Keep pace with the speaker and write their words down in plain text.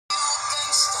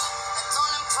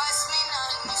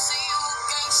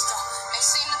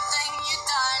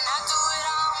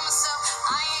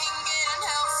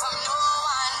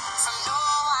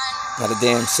Not a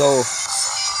damn soul.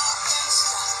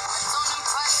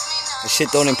 That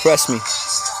shit don't impress me.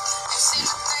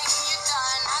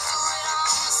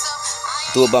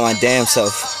 Do it by my damn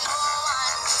self.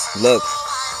 Look.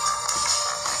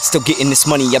 Still getting this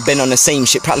money, I've been on the same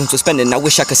shit. Problems with spending, I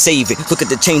wish I could save it. Look at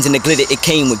the chains and the glitter it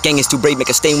came with. Gang is too brave, make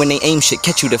a stain when they aim shit.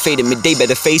 Catch you to fade at midday,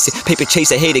 better face it. Paper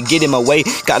chase, I hate to get in my way.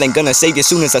 God ain't gonna save you as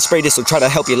soon as I spray this, so try to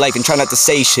help your life and try not to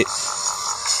say shit.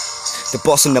 The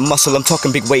boss and the muscle, I'm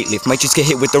talking big weight lift. Might just get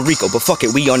hit with the Rico, but fuck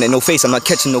it, we on it, no face, I'm not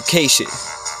catching no K shit.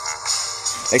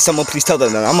 Like someone please tell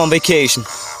them that I'm on vacation.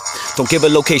 Don't give a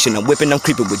location, I'm whipping, I'm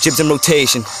creeping with jibs in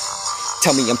rotation.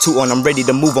 Tell me I'm too on, I'm ready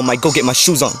to move on, might go get my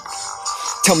shoes on.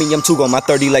 Tell me I'm too gone, my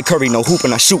 30 like Curry, no hoop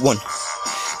and I shoot one.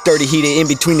 30 heated in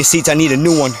between the seats, I need a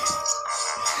new one.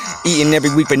 Eating every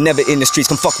week but never in the streets,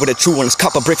 come fuck with a true one. Let's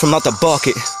cop a brick from out the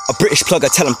bucket. A British plug, I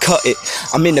tell him cut it.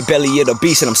 I'm in the belly of the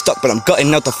beast and I'm stuck, but I'm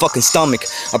gutting out the fucking stomach.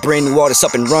 A brand new artist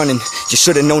up and running, you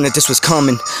should've known that this was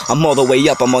coming. I'm all the way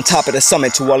up, I'm on top of the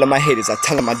summit. To all of my haters, I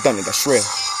tell them I done it, that's real.